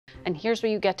And here's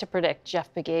where you get to predict,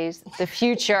 Jeff Pegues, the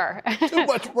future. Too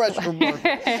much pressure, Mark.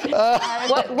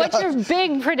 What's your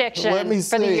big prediction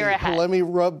for the year ahead? Let me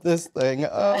rub this thing.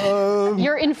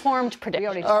 Your informed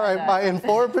prediction. All right, my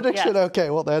informed prediction? Yes. Okay,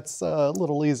 well, that's a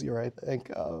little easier, I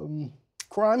think.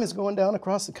 Crime is going down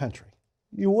across the country.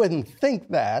 You wouldn't think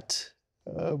that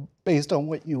based on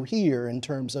what you hear in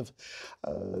terms of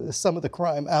some of the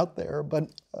crime out there, but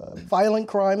violent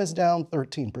crime is down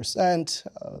 13%.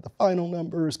 The final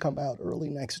numbers come out early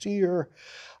next year.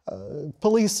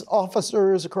 Police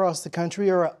officers across the country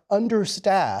are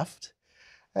understaffed,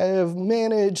 have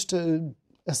managed to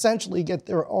essentially get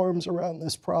their arms around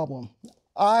this problem.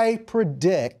 I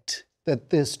predict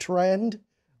that this trend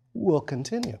will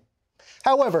continue.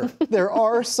 However, there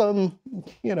are some,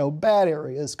 bad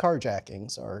areas.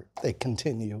 Carjackings they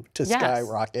continue to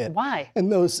skyrocket. Why?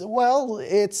 And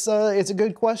it's a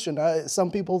good question. Some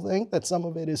people think that some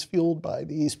of it is fueled by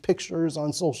these pictures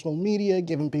on social media,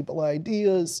 giving people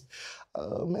ideas.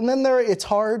 And then it's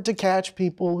hard to catch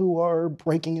people who are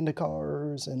breaking into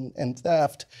cars and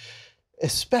theft,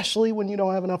 especially when you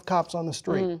don't have enough cops on the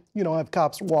street. You don't have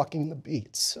cops walking the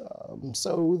beats.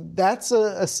 So that's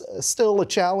still a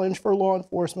challenge for law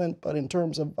enforcement, but in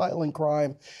terms of violent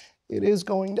crime, it is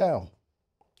going down.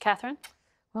 Catherine?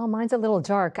 Well, mine's a little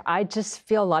dark. I just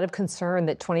feel a lot of concern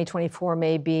that 2024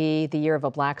 may be the year of a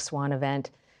black swan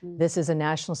event. This is a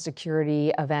national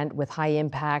security event with high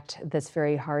impact that's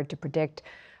very hard to predict.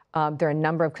 There are a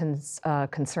number of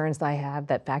concerns that I have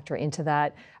that factor into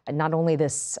that. Not only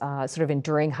this sort of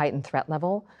enduring heightened threat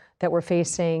level that we're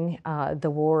facing, the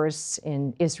wars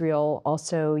in Israel,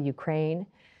 also Ukraine,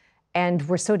 and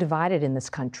we're so divided in this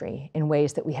country in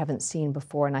ways that we haven't seen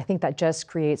before. And I think that just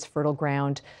creates fertile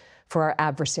ground for our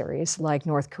adversaries like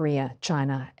North Korea,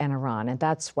 China, and Iran. And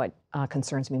that's what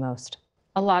concerns me most.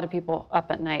 A lot of people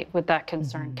up at night with that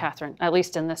concern, Catherine, at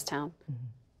least in this town.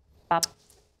 Bob?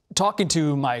 Talking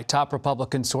to my top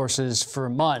Republican sources for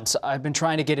months, I've been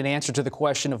trying to get an answer to the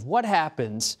question of what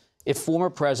happens if former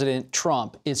President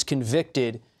Trump is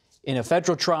convicted in a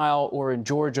federal trial or in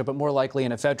Georgia, but more likely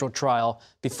in a federal trial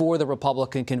before the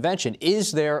Republican convention.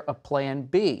 Is there a plan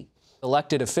B?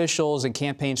 Elected officials and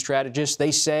campaign strategists,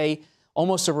 they say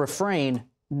almost a refrain,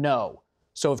 no.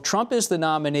 So if Trump is the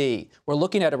nominee, we're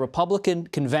looking at a Republican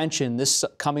convention this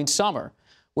coming summer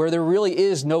where there really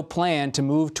is no plan to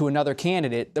move to another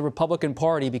candidate. The Republican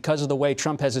Party, because of the way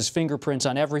Trump has his fingerprints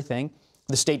on everything,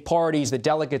 the state parties, the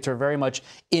delegates are very much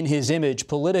in his image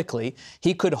politically.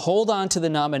 He could hold on to the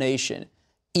nomination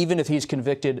even if he's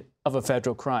convicted of a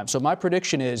federal crime. So my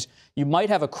prediction is you might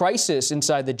have a crisis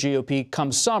inside the GOP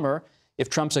come summer if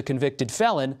Trump's a convicted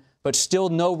felon, but still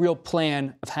no real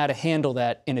plan of how to handle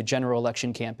that in a general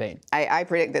election campaign. I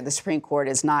predict that the Supreme Court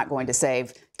is not going to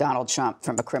save Donald Trump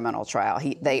from a criminal trial.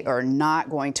 They are not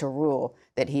going to rule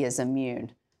that he is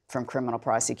immune from criminal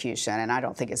prosecution, and I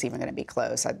don't think it's even going to be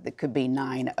close. It could be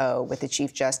 9-0 with the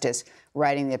Chief Justice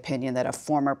writing the opinion that a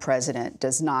former president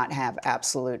does not have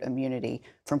absolute immunity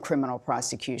from criminal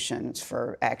prosecutions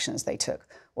for actions they took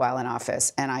while in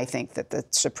office. And I think that the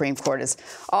Supreme Court is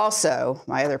also,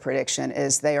 my other prediction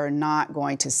is they are not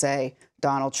going to say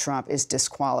Donald Trump is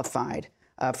disqualified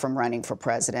from running for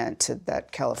president to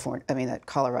that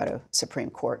Colorado Supreme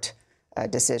Court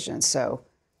decision. So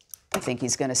I think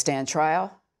he's going to stand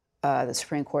trial. The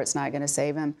Supreme Court's not going to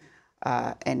save him,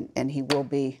 and he will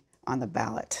be on the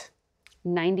ballot.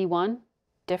 91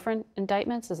 different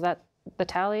indictments? Is that the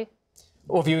tally?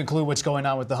 Well, if you include what's going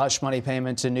on with the hush money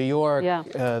payments in New York,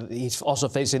 he's also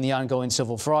facing the ongoing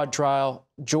civil fraud trial.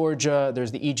 Georgia,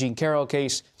 there's the E. Jean Carroll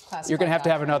case. You're going to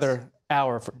have another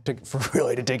hour for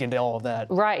really to dig into all of that.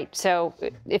 Right. So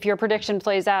if your prediction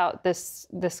plays out, this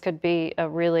could be a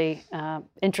really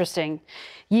interesting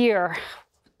year.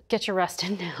 Get your rest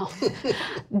in now.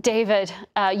 David,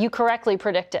 you correctly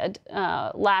predicted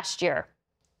last year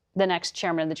the next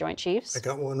chairman of the Joint Chiefs. I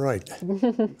got one right.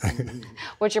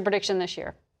 What's your prediction this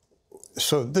year?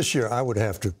 So this year I would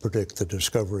have to predict the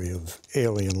discovery of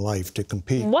alien life to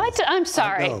compete. What? I'm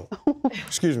sorry. No.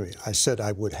 Excuse me. I said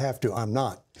I would have to. I'm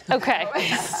not. Okay.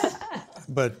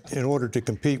 But in order to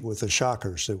compete with the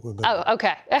shockers that we're going to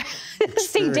okay.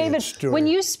 See, David, when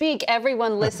you speak,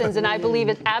 everyone listens, and I believe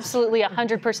it's absolutely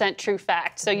 100% true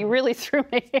fact. So you really threw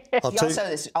me.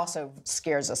 This also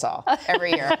scares us all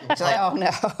every year. It's like, oh, no.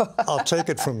 I'll take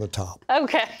it from the top.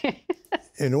 Okay.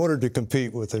 In order to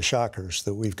compete with the shockers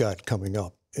that we've got coming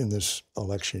up in this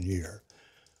election year,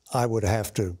 I would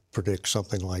have to predict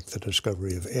something like the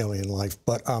discovery of alien life,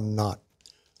 but I'm not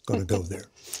going to go there.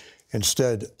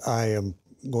 Instead, I am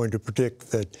going to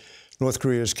predict that North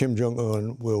Korea's Kim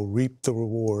Jong-un will reap the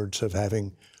rewards of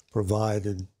having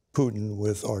provided Putin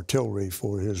with artillery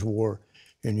for his war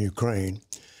in Ukraine.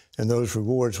 And those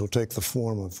rewards will take the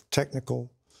form of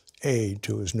technical aid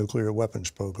to his nuclear weapons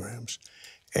programs.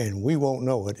 And we won't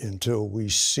know it until we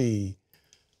see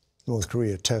North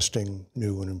Korea testing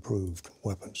new and improved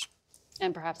weapons.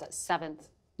 And perhaps that 7th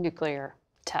nuclear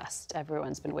test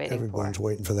everyone's been waiting for. Everyone's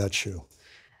waiting for that shoe.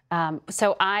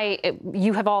 So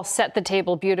you have all set the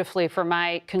table beautifully for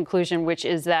my conclusion, which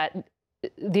is that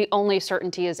the only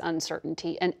certainty is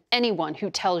uncertainty. And anyone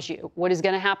who tells you what is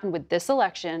going to happen with this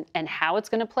election and how it's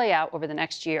going to play out over the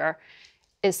next year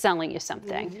is selling you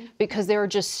something, because there are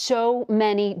just so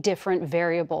many different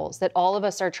variables that all of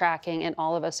us are tracking and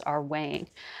all of us are weighing,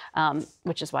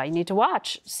 which is why you need to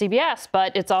watch CBS.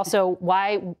 But it's also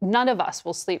why none of us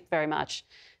will sleep very much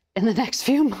in the next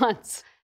few months.